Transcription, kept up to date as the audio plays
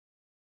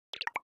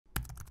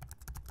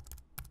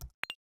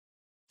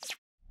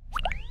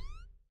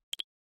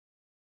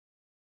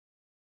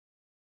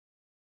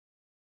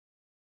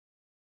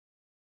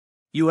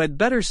You had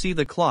better see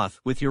the cloth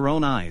with your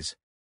own eyes.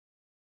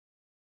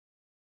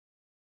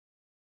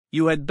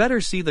 You had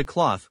better see the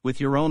cloth with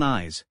your own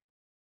eyes.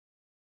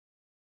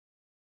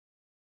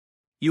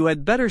 You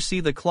had better see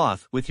the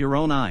cloth with your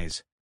own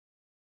eyes.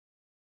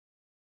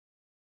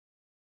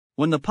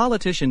 When the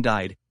politician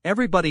died,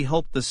 everybody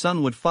hoped the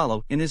son would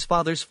follow in his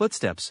father's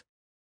footsteps.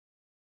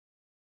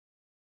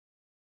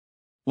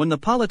 When the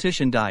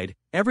politician died,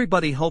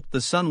 everybody hoped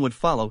the son would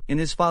follow in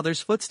his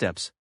father's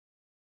footsteps.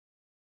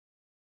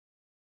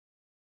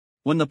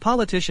 When the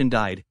politician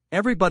died,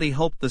 everybody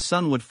hoped the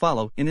son would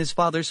follow in his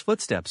father's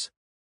footsteps.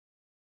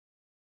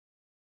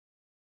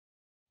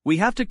 We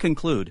have to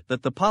conclude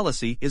that the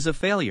policy is a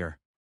failure.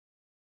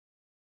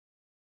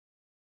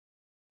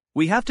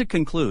 We have to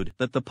conclude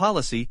that the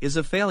policy is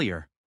a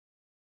failure.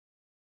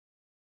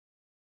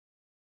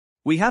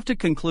 We have to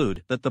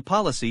conclude that the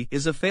policy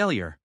is a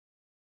failure.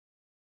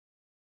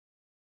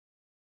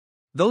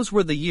 Those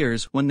were the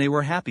years when they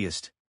were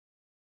happiest.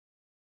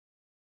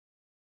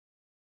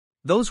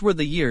 Those were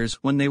the years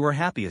when they were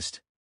happiest.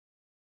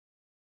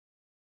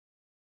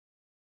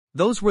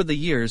 Those were the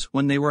years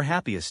when they were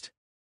happiest.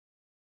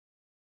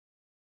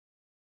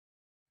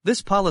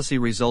 This policy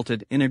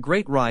resulted in a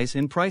great rise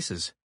in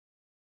prices.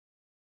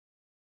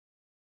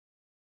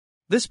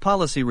 This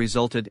policy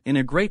resulted in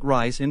a great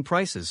rise in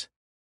prices.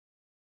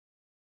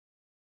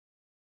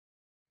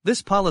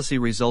 This policy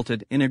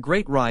resulted in a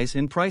great rise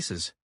in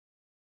prices.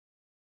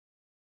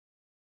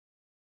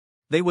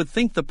 They would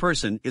think the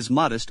person is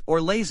modest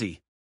or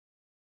lazy.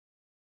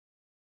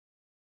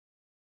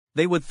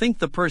 They would think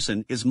the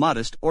person is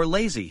modest or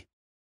lazy.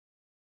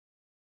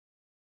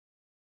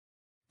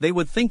 They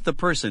would think the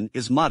person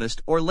is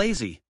modest or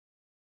lazy.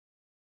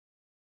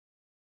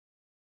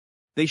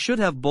 They should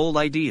have bold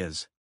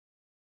ideas.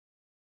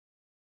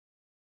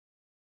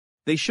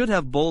 They should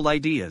have bold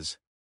ideas.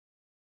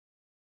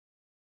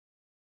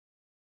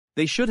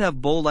 They should have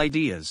bold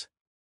ideas.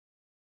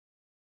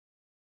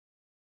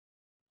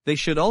 They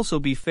should also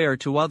be fair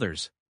to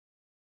others.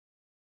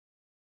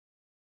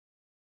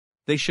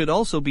 They should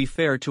also be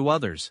fair to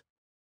others.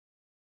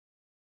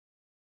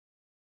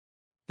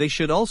 They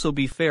should also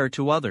be fair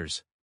to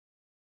others.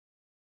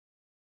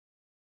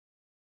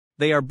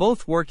 They are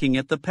both working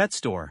at the pet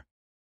store.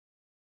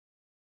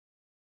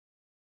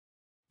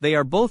 They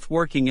are both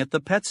working at the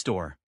pet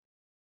store.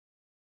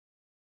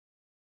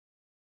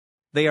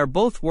 They are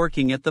both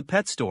working at the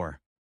pet store.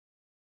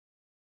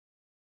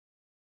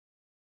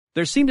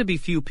 There seem to be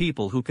few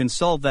people who can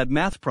solve that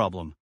math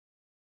problem.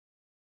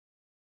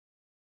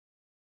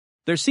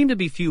 There seem to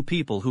be few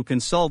people who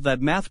can solve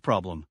that math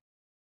problem.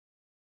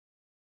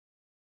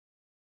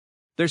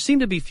 There seem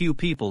to be few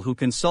people who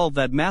can solve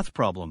that math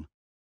problem.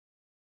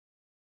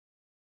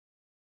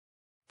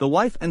 The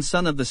wife and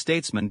son of the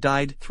statesman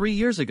died 3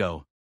 years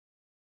ago.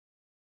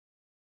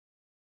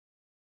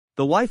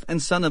 The wife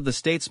and son of the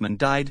statesman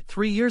died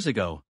 3 years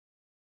ago.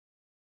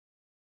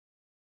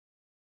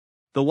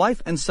 The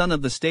wife and son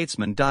of the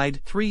statesman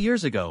died 3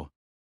 years ago.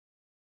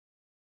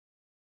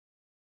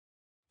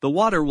 The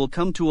water will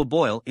come to a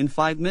boil in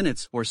 5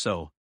 minutes or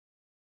so.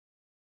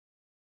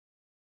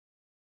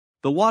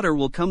 The water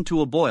will come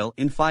to a boil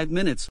in 5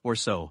 minutes or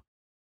so.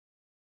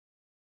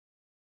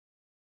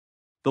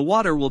 The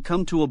water will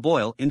come to a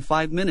boil in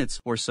 5 minutes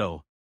or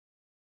so.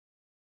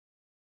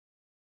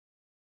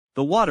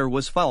 The water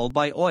was fouled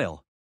by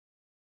oil.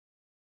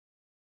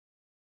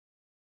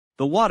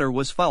 The water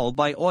was fouled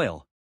by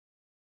oil.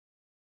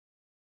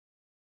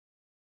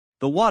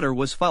 The water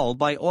was fouled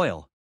by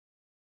oil.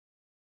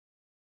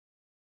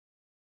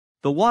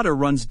 The water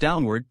runs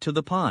downward to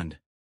the pond.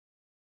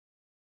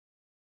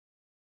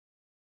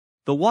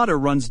 The water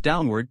runs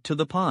downward to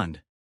the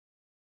pond.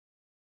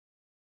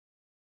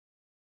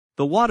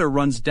 The water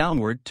runs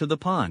downward to the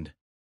pond.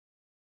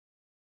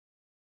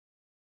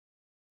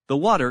 The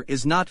water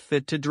is not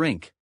fit to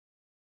drink.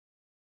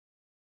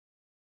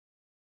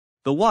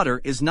 The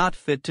water is not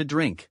fit to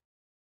drink.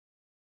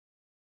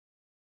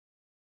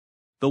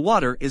 The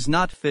water is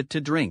not fit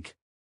to drink.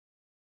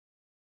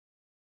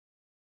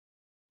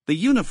 The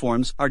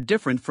uniforms are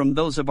different from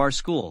those of our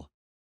school.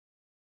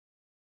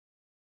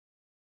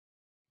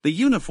 The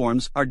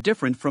uniforms are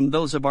different from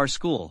those of our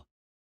school.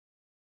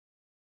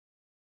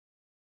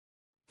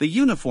 The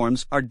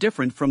uniforms are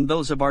different from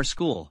those of our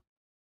school.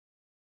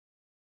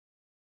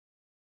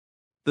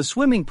 The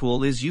swimming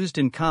pool is used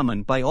in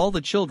common by all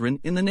the children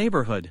in the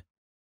neighborhood.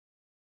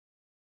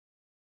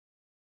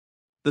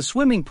 The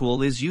swimming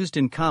pool is used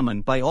in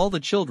common by all the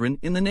children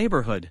in the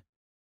neighborhood.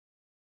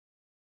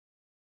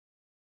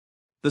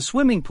 The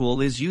swimming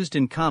pool is used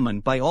in common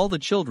by all the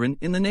children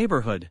in the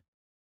neighborhood.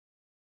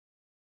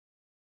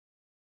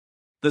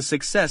 The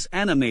success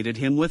animated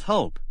him with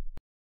hope.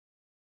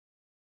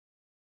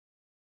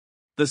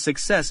 The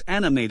success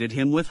animated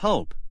him with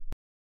hope.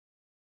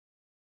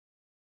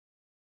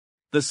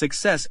 The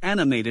success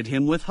animated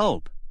him with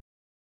hope.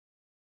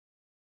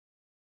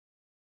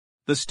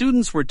 The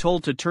students were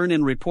told to turn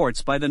in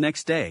reports by the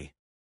next day.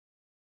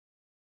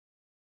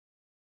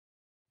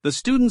 The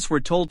students were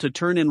told to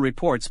turn in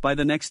reports by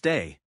the next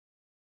day.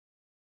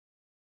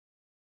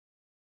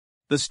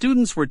 The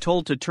students were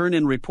told to turn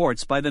in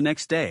reports by the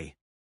next day.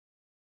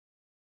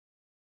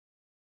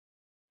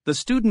 The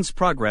student's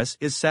progress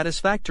is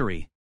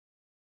satisfactory.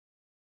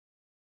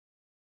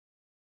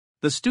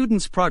 The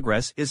student's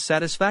progress is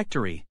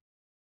satisfactory.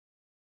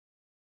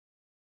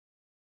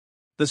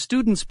 The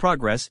student's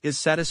progress is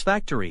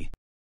satisfactory.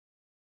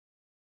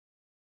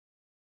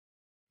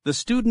 The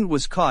student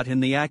was caught in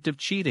the act of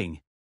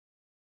cheating.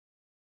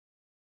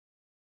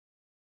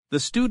 The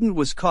student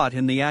was caught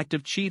in the act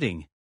of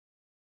cheating.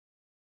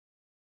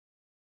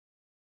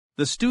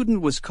 The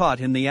student was caught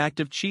in the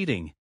act of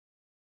cheating.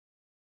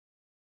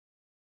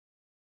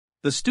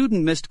 The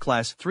student missed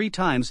class 3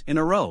 times in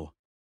a row.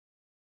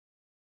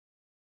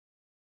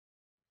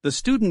 The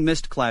student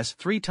missed class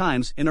 3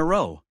 times in a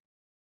row.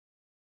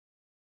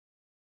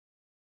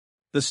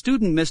 The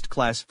student missed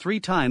class 3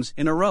 times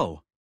in a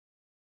row.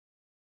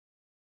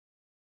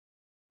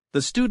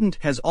 The student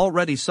has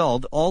already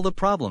solved all the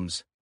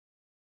problems.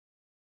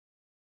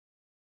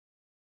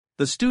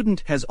 The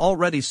student has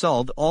already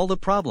solved all the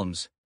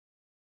problems.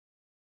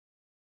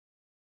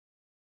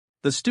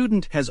 The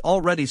student has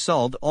already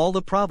solved all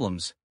the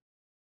problems.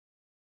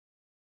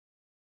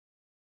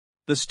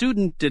 The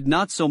student did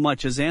not so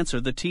much as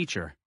answer the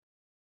teacher.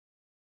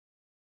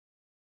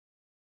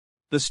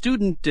 The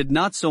student did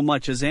not so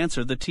much as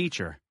answer the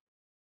teacher.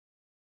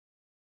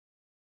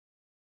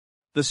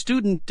 The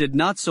student did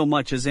not so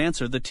much as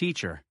answer the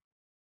teacher.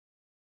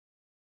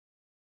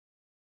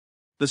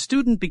 The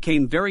student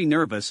became very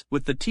nervous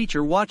with the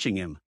teacher watching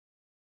him.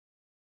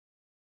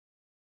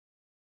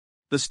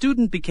 The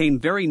student became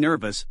very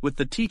nervous with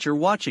the teacher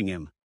watching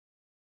him.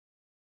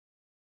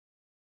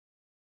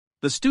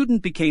 The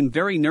student became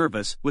very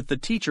nervous with the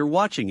teacher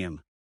watching him.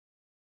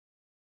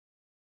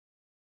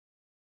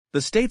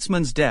 The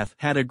statesman's death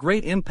had a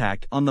great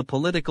impact on the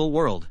political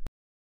world.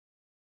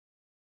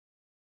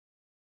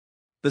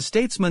 The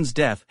statesman's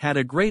death had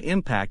a great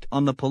impact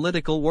on the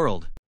political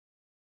world.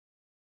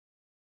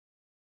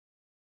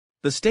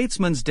 The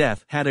statesman's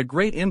death had a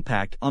great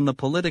impact on the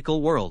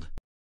political world.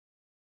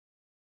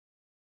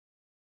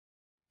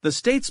 The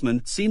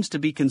statesman seems to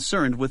be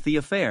concerned with the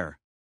affair.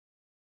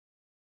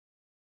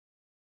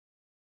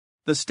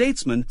 The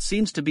statesman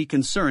seems to be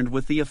concerned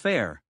with the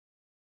affair.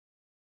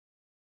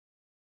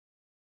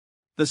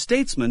 The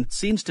statesman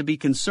seems to be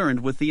concerned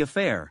with the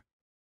affair.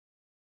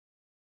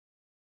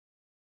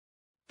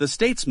 The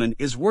statesman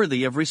is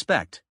worthy of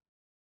respect.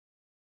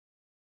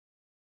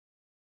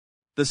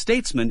 The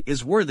statesman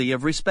is worthy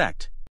of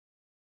respect.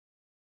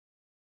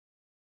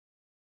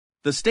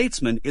 The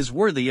statesman is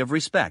worthy of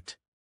respect.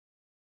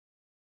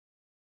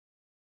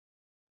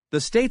 The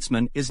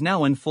statesman is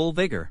now in full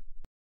vigor.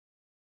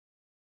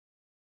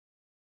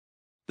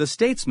 The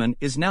statesman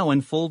is now in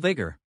full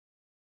vigor.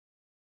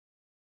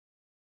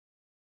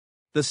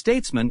 The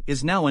statesman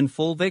is now in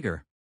full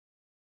vigor.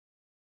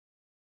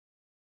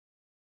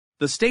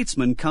 The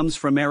statesman comes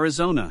from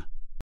Arizona.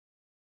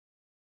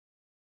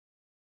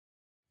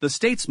 The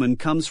statesman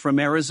comes from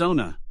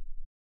Arizona.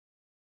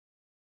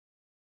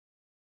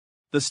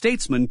 The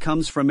statesman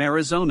comes from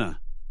Arizona.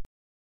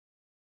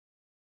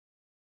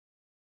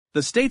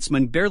 The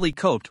statesman barely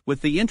coped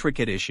with the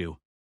intricate issue.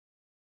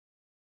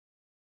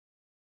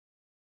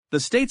 The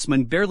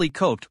statesman barely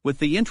coped with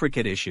the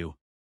intricate issue.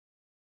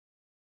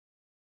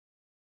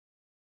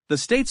 The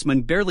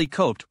statesman barely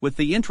coped with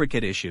the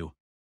intricate issue.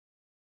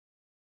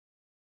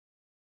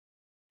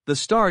 The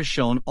stars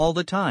shone all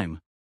the time.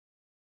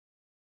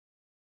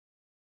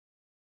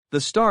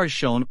 The stars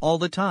shone all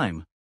the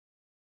time.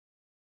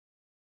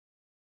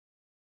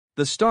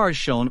 The stars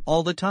shone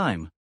all the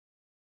time.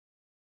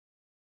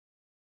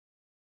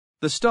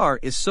 The star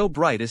is so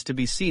bright as to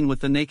be seen with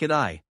the naked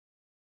eye.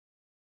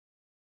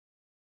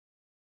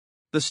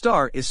 The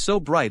star is so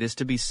bright as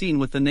to be seen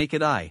with the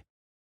naked eye.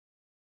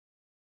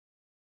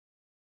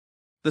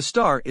 The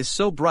star is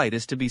so bright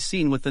as to be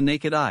seen with the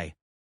naked eye.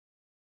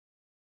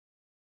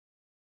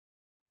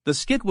 The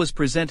skit was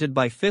presented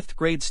by 5th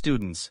grade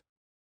students.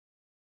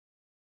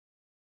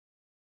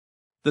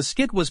 The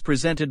skit was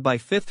presented by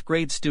 5th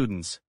grade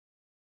students.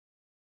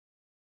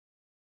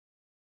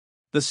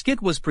 The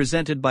skit was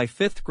presented by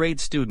 5th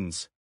grade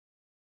students.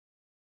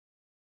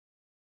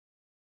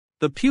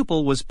 The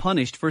pupil was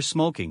punished for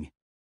smoking.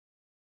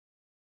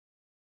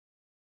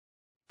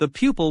 The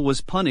pupil was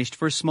punished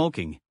for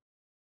smoking.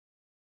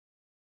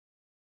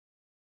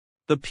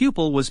 The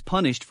pupil was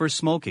punished for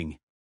smoking.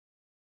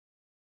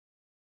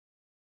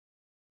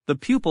 The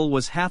pupil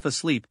was half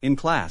asleep in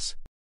class.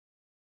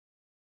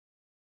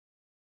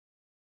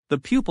 The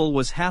pupil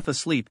was half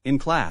asleep in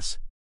class.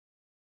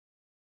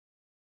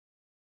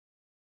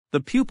 The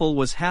pupil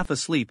was half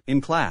asleep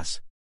in class.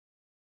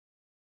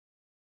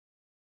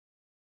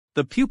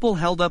 The pupil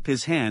held up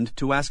his hand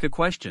to ask a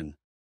question.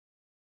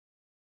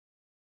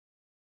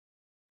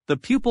 The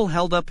pupil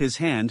held up his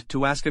hand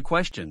to ask a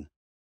question.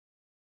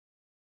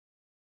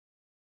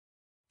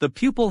 The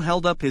pupil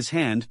held up his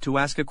hand to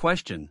ask a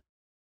question.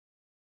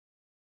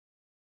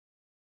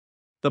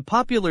 The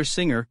popular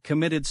singer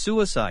committed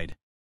suicide.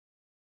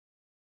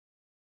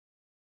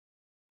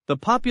 The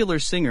popular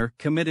singer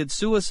committed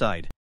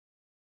suicide.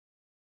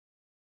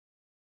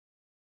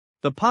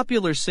 The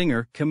popular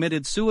singer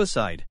committed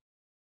suicide.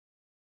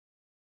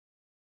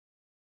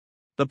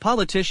 The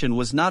politician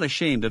was not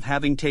ashamed of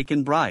having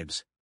taken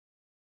bribes.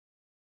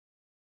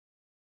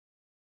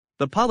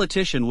 The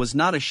politician was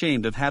not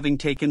ashamed of having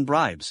taken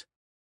bribes.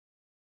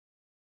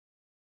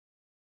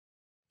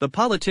 The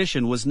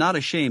politician was not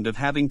ashamed of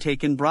having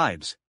taken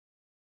bribes.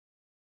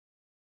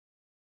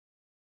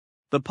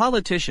 The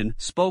politician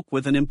spoke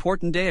with an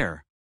important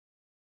air.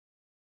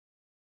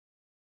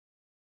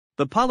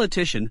 The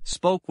politician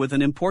spoke with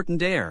an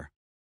important air.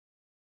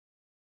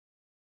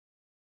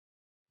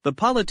 The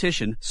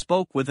politician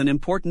spoke with an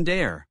important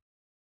air.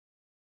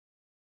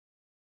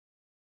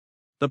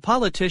 The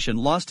politician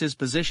lost his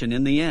position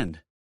in the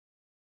end.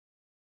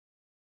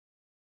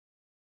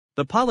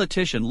 The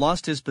politician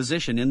lost his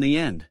position in the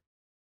end.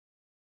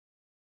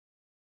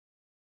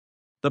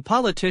 The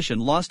politician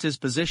lost his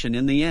position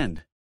in the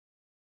end.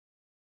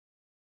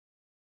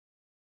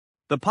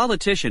 The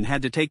politician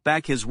had to take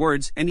back his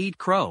words and eat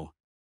crow.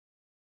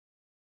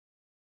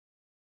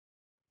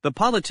 The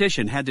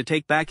politician had to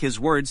take back his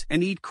words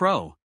and eat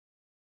crow.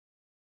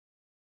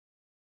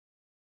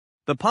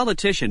 The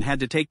politician had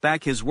to take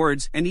back his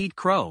words and eat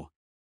crow.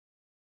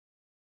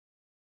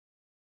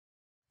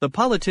 The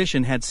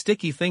politician had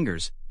sticky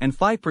fingers, and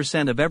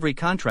 5% of every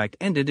contract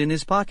ended in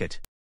his pocket.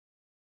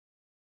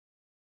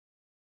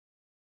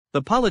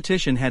 The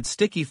politician had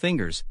sticky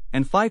fingers,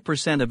 and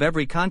 5% of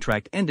every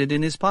contract ended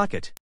in his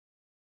pocket.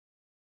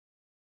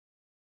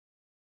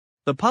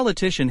 The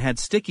politician had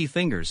sticky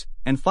fingers,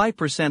 and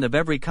 5% of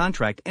every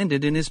contract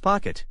ended in his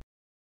pocket.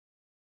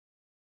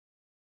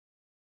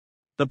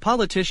 The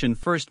politician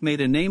first made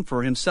a name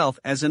for himself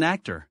as an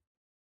actor.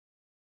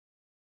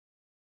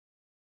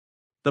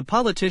 The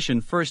politician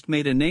first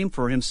made a name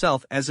for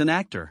himself as an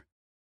actor.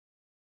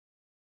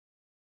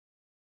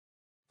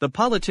 The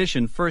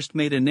politician first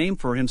made a name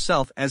for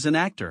himself as an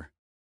actor.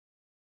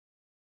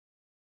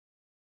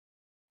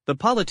 The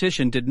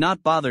politician did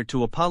not bother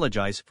to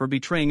apologize for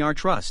betraying our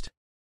trust.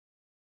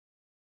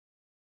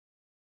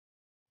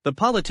 The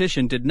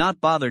politician did not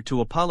bother to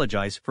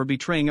apologize for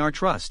betraying our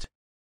trust.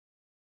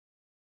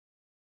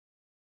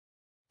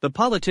 The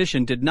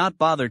politician did not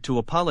bother to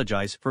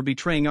apologize for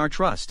betraying our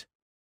trust.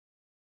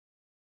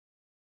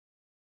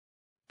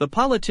 The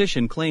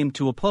politician claimed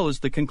to oppose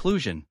the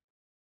conclusion.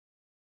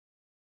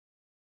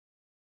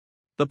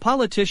 The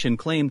politician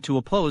claimed to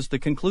oppose the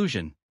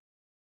conclusion.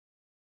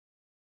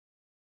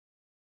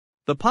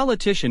 The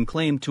politician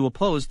claimed to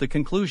oppose the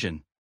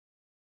conclusion.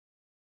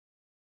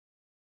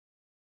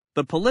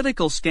 The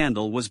political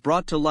scandal was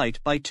brought to light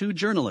by two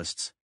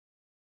journalists.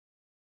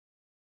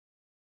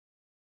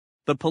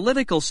 The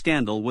political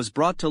scandal was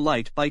brought to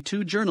light by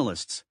two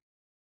journalists.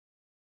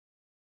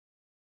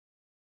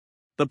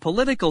 The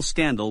political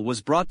scandal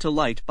was brought to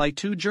light by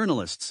two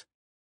journalists.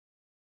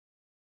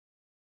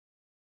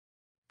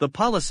 The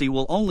policy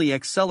will only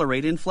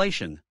accelerate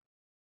inflation.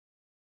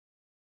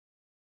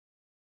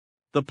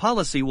 The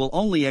policy will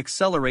only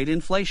accelerate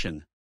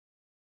inflation.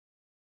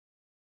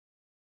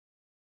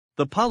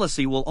 The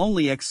policy will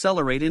only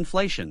accelerate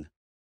inflation.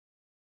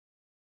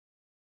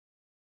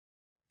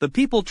 The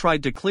people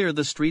tried to clear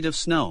the street of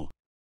snow.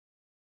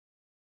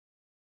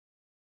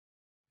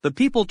 The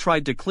people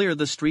tried to clear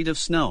the street of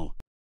snow.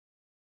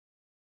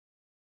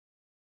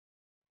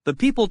 The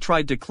people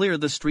tried to clear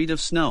the street of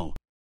snow.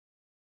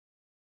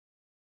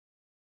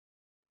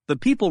 The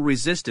people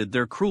resisted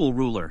their cruel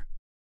ruler.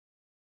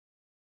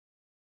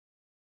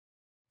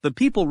 The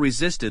people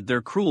resisted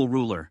their cruel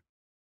ruler.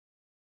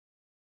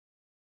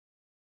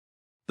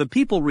 The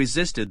people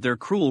resisted their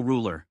cruel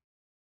ruler.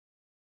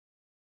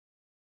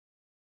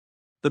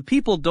 The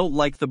people don't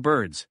like the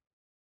birds.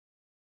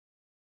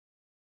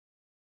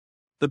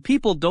 The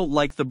people don't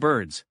like the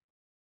birds.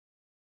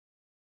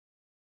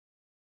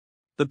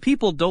 The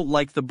people don't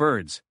like the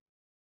birds.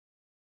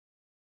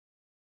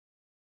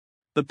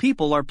 The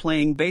people are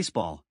playing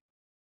baseball.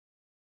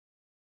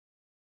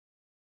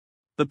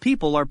 The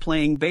people are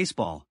playing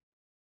baseball.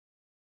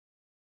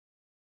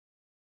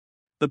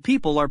 The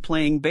people are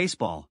playing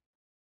baseball.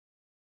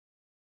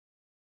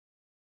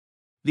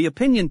 The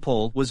opinion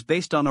poll was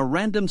based on a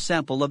random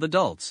sample of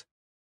adults.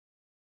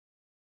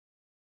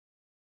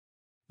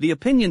 The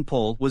opinion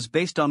poll was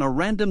based on a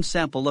random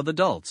sample of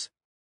adults.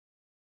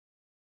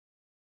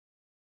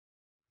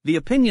 The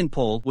opinion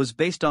poll was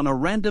based on a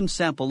random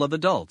sample of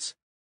adults.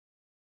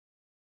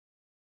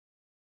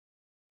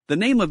 The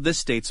name of this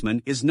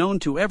statesman is known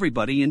to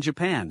everybody in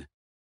Japan.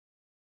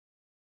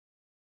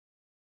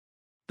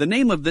 The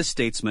name of this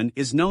statesman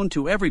is known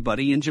to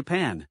everybody in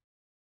Japan.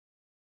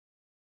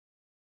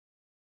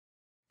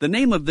 The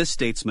name of this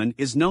statesman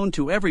is known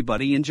to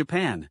everybody in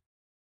Japan.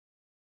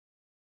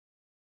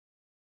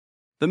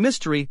 The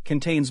mystery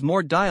contains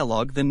more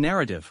dialogue than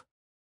narrative.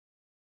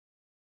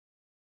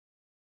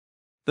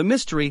 The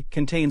mystery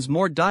contains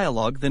more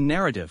dialogue than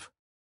narrative.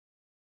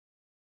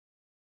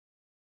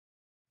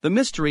 The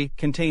mystery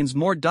contains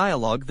more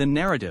dialogue than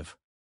narrative.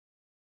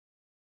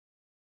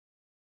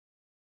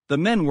 The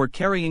men were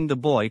carrying the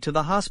boy to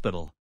the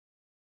hospital.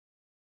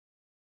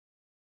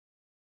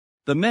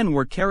 The men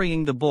were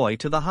carrying the boy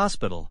to the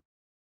hospital.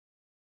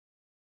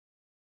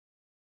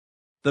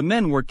 The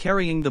men were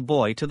carrying the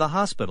boy to the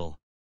hospital.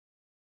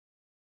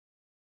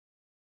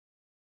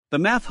 The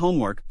math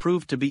homework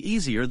proved to be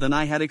easier than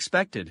I had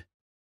expected.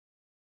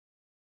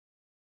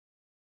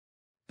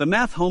 The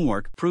math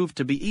homework proved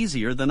to be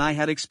easier than I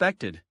had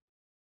expected.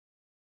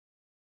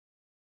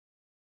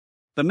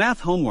 The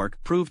math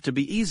homework proved to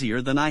be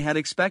easier than I had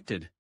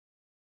expected.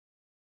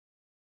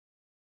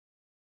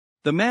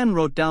 The man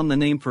wrote down the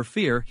name for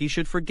fear he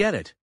should forget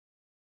it.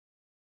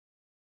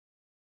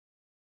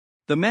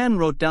 The man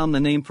wrote down the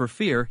name for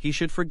fear he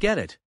should forget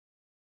it.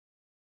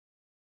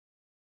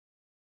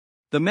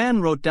 The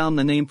man wrote down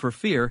the name for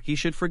fear he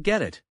should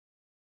forget it.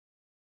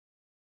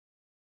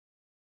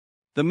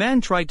 The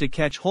man tried to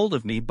catch hold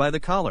of me by the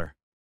collar.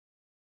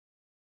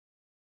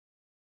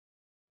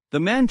 The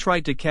man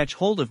tried to catch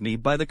hold of me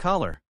by the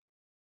collar.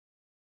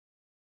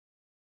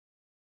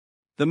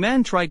 The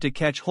man tried to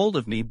catch hold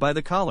of me by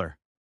the collar.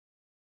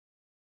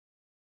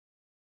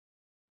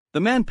 The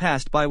man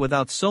passed by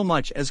without so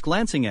much as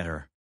glancing at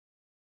her.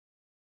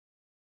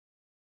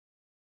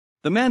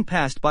 The man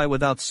passed by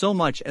without so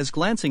much as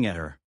glancing at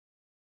her.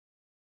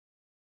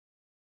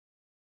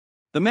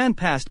 The man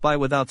passed by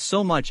without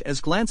so much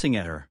as glancing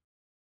at her.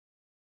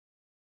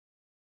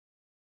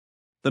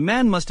 The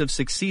man must have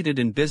succeeded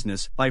in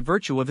business by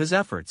virtue of his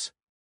efforts.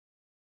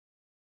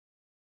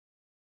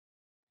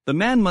 The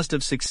man must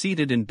have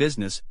succeeded in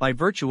business by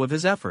virtue of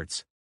his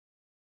efforts.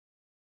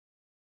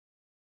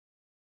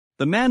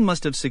 The man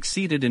must have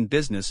succeeded in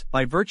business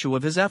by virtue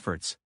of his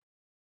efforts.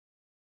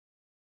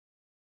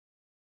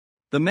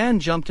 The man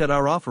jumped at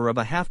our offer of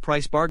a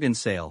half-price bargain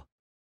sale.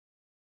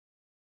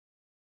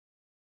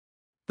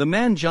 The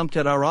man jumped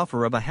at our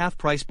offer of a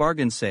half-price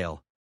bargain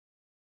sale.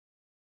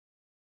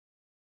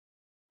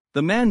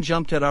 The man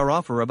jumped at our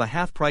offer of a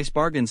half-price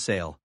bargain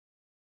sale.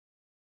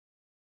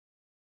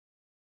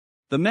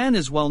 The man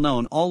is well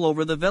known all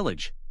over the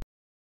village.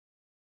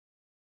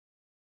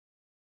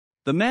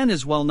 The man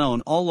is well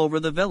known all over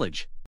the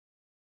village.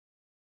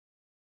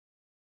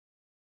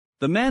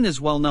 The man is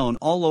well known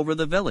all over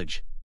the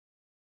village.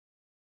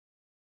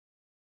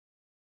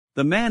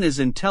 The man is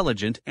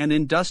intelligent and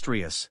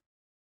industrious.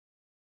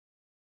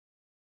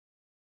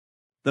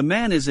 The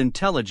man is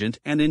intelligent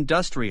and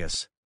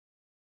industrious.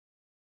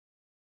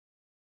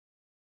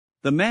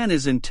 The man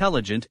is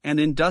intelligent and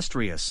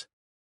industrious.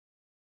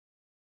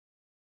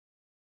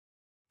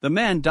 The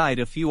man died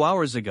a few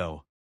hours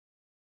ago.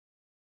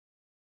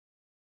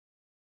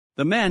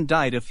 The man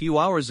died a few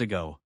hours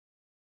ago.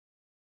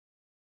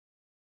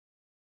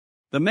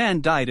 The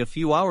man died a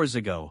few hours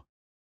ago.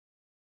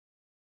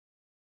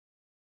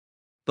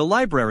 The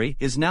library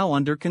is now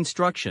under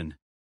construction.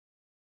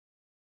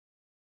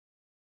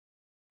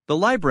 The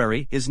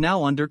library is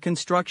now under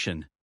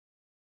construction.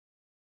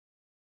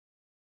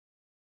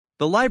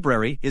 The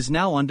library is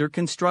now under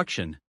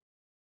construction.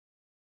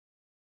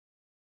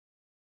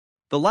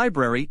 The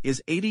library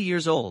is 80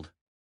 years old.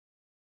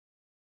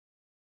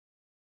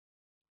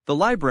 The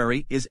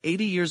library is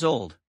 80 years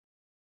old.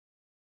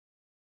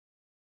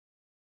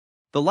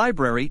 The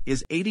library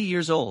is 80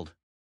 years old.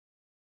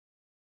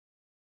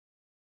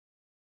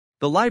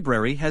 The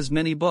library has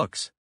many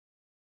books.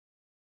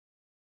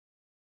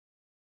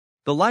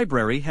 The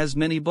library has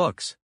many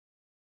books.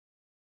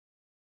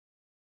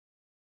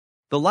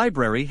 The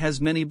library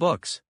has many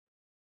books.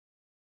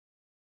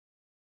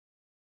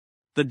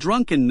 The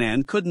drunken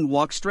man couldn't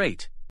walk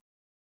straight.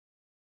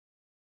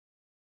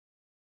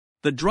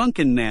 The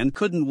drunken man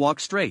couldn't walk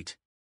straight.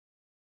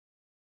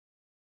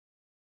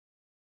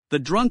 The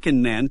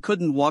drunken man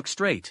couldn't walk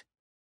straight.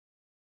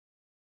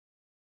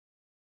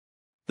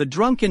 The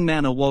drunken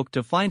man awoke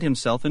to find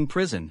himself in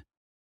prison.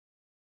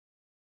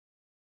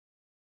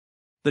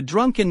 The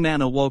drunken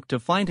man awoke to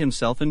find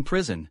himself in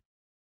prison.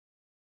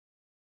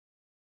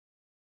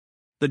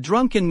 The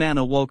drunken man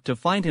awoke to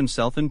find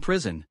himself in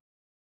prison.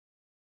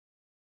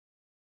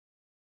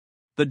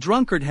 The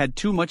drunkard had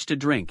too much to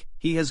drink,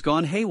 he has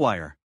gone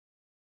haywire.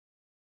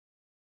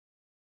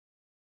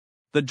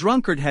 The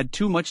drunkard had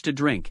too much to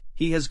drink,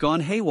 he has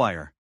gone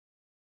haywire.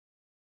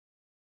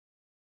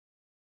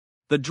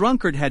 The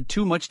drunkard had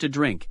too much to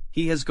drink,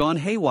 he has gone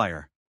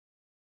haywire.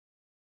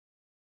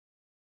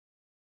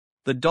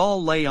 The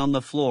doll lay on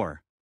the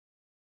floor.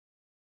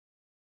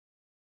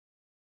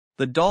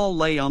 The doll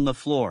lay on the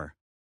floor.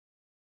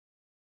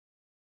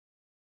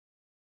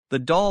 The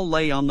doll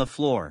lay on the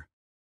floor.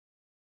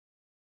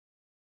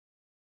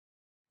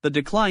 The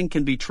decline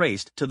can be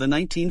traced to the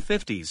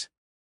 1950s.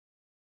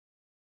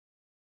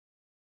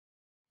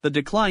 The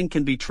decline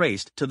can be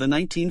traced to the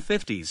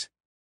 1950s.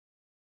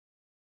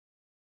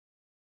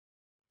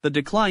 The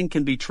decline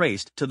can be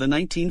traced to the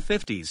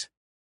 1950s.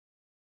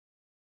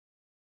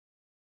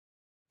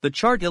 The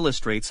chart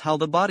illustrates how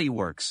the body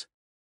works.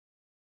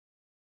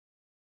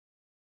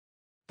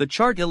 The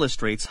chart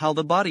illustrates how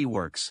the body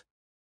works.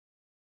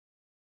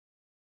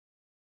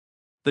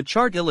 The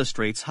chart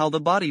illustrates how the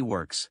body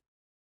works.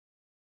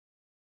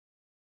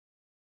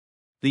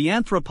 The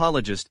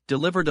anthropologist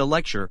delivered a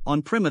lecture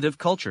on primitive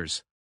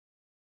cultures.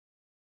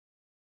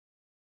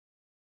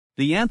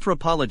 The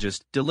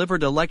anthropologist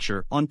delivered a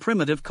lecture on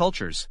primitive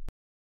cultures.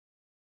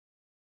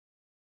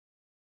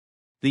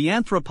 The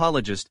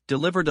anthropologist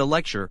delivered a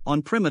lecture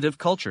on primitive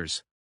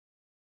cultures.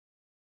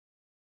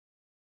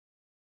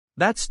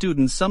 That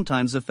student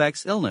sometimes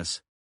affects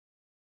illness.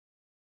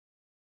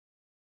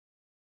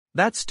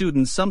 That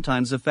student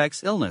sometimes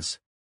affects illness.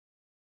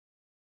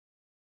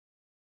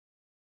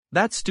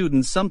 That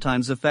student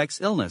sometimes affects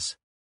illness.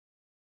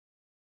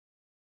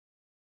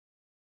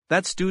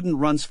 That student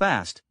runs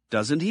fast,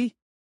 doesn't he?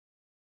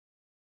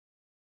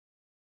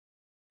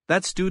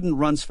 That student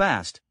runs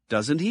fast,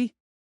 doesn't he?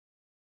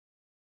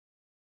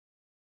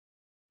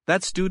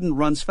 That student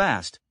runs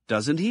fast,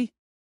 doesn't he?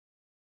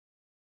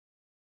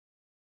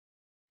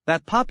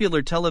 That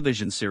popular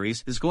television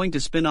series is going to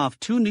spin off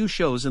 2 new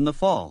shows in the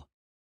fall.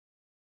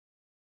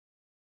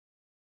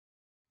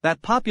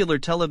 That popular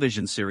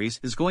television series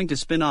is going to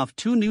spin off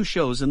 2 new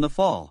shows in the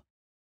fall.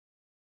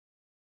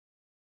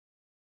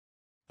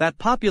 That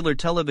popular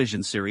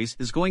television series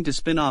is going to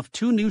spin off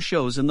 2 new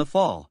shows in the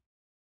fall.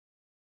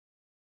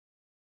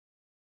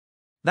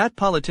 That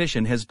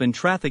politician has been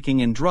trafficking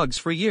in drugs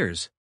for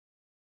years.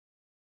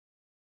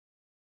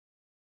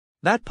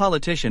 That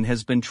politician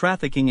has been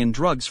trafficking in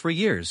drugs for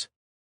years.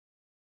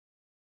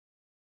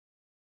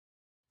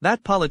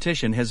 That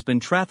politician has been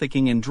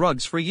trafficking in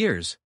drugs for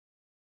years.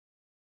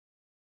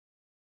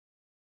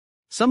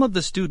 Some of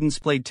the students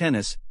played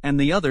tennis, and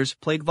the others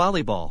played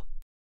volleyball.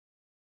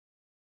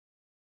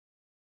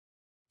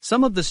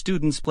 Some of the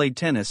students played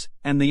tennis,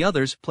 and the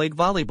others played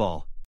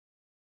volleyball.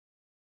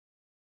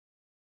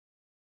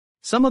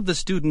 Some of the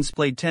students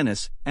played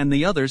tennis, and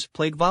the others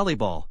played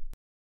volleyball.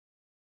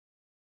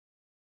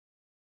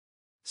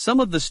 Some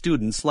of the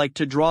students like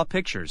to draw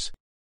pictures.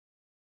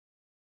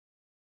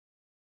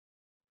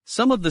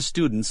 Some of the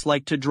students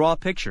like to draw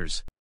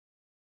pictures.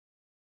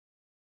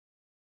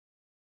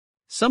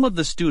 Some of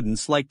the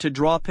students like to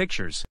draw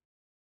pictures.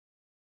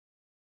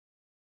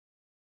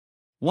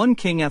 One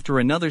king after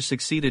another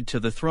succeeded to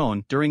the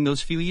throne during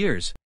those few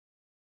years.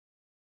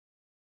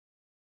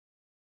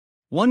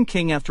 One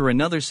king after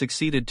another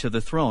succeeded to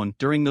the throne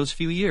during those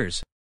few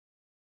years.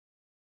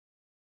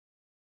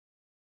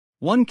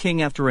 One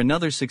king after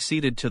another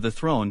succeeded to the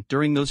throne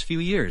during those few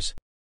years.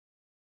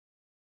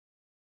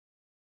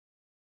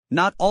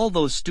 Not all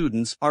those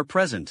students are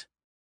present.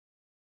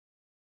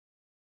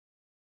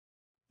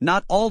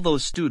 Not all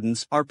those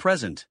students are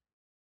present.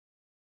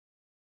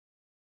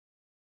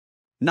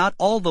 Not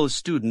all those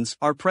students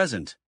are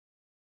present.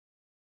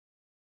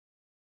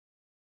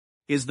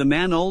 Is the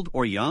man old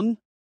or young?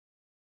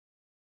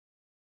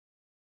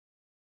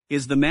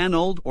 Is the man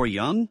old or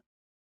young?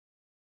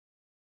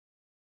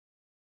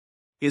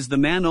 Is the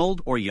man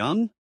old or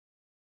young?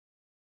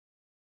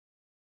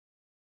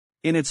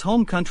 In its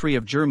home country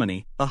of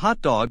Germany, a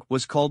hot dog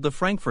was called the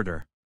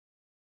Frankfurter.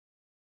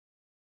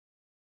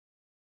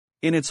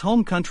 In its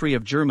home country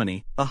of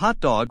Germany, a hot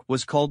dog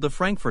was called the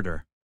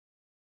Frankfurter.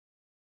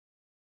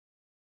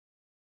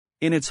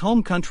 In its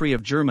home country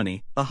of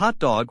Germany, a hot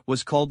dog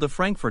was called the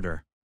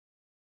Frankfurter.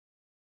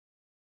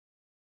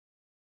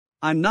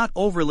 I'm not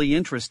overly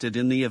interested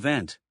in the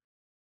event.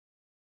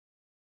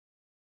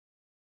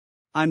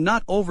 I'm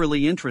not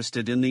overly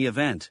interested in the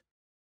event.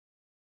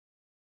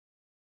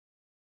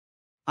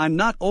 I'm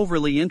not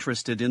overly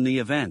interested in the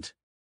event.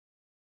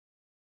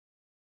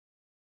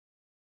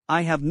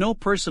 I have no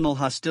personal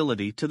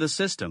hostility to the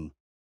system.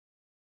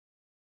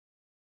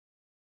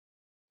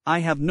 I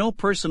have no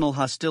personal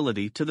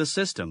hostility to the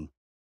system.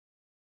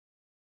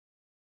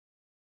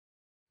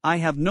 I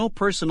have no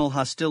personal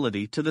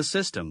hostility to the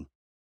system.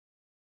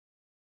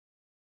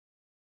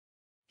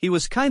 He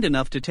was kind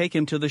enough to take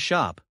him to the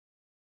shop.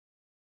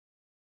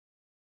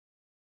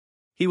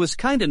 He was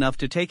kind enough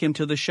to take him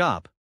to the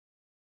shop.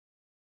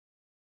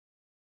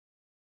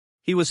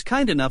 He was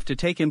kind enough to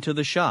take him to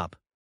the shop.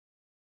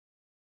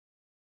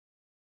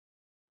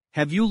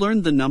 Have you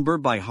learned the number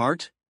by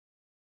heart?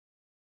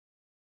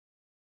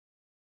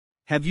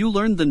 Have you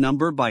learned the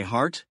number by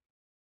heart?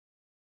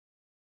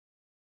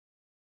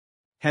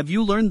 Have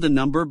you learned the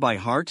number by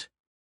heart?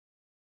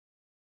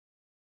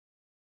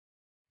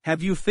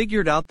 Have you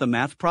figured out the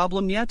math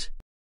problem yet?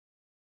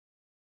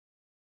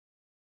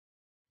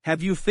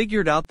 Have you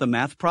figured out the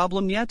math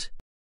problem yet?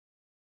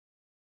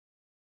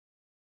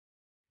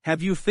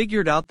 Have you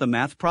figured out the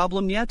math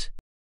problem yet?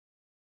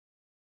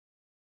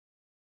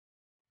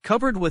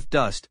 Covered with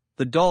dust,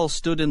 the doll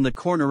stood in the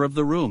corner of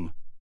the room.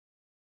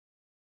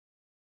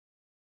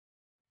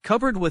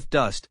 Covered with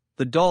dust,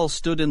 the doll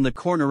stood in the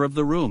corner of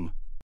the room.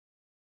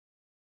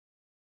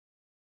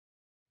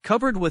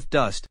 Covered with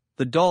dust,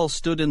 the doll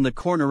stood in the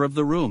corner of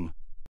the room.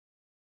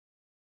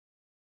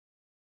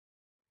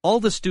 All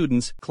the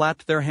students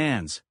clapped their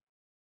hands.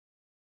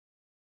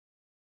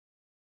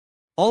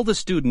 All the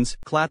students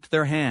clapped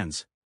their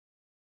hands.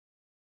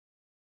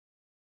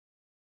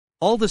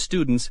 All the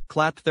students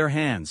clapped their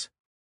hands.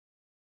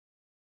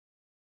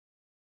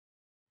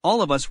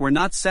 All of us were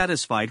not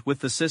satisfied with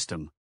the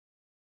system.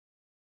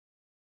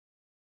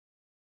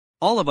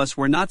 All of us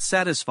were not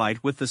satisfied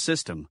with the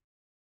system.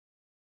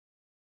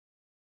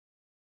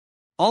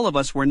 All of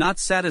us were not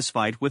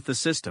satisfied with the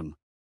system.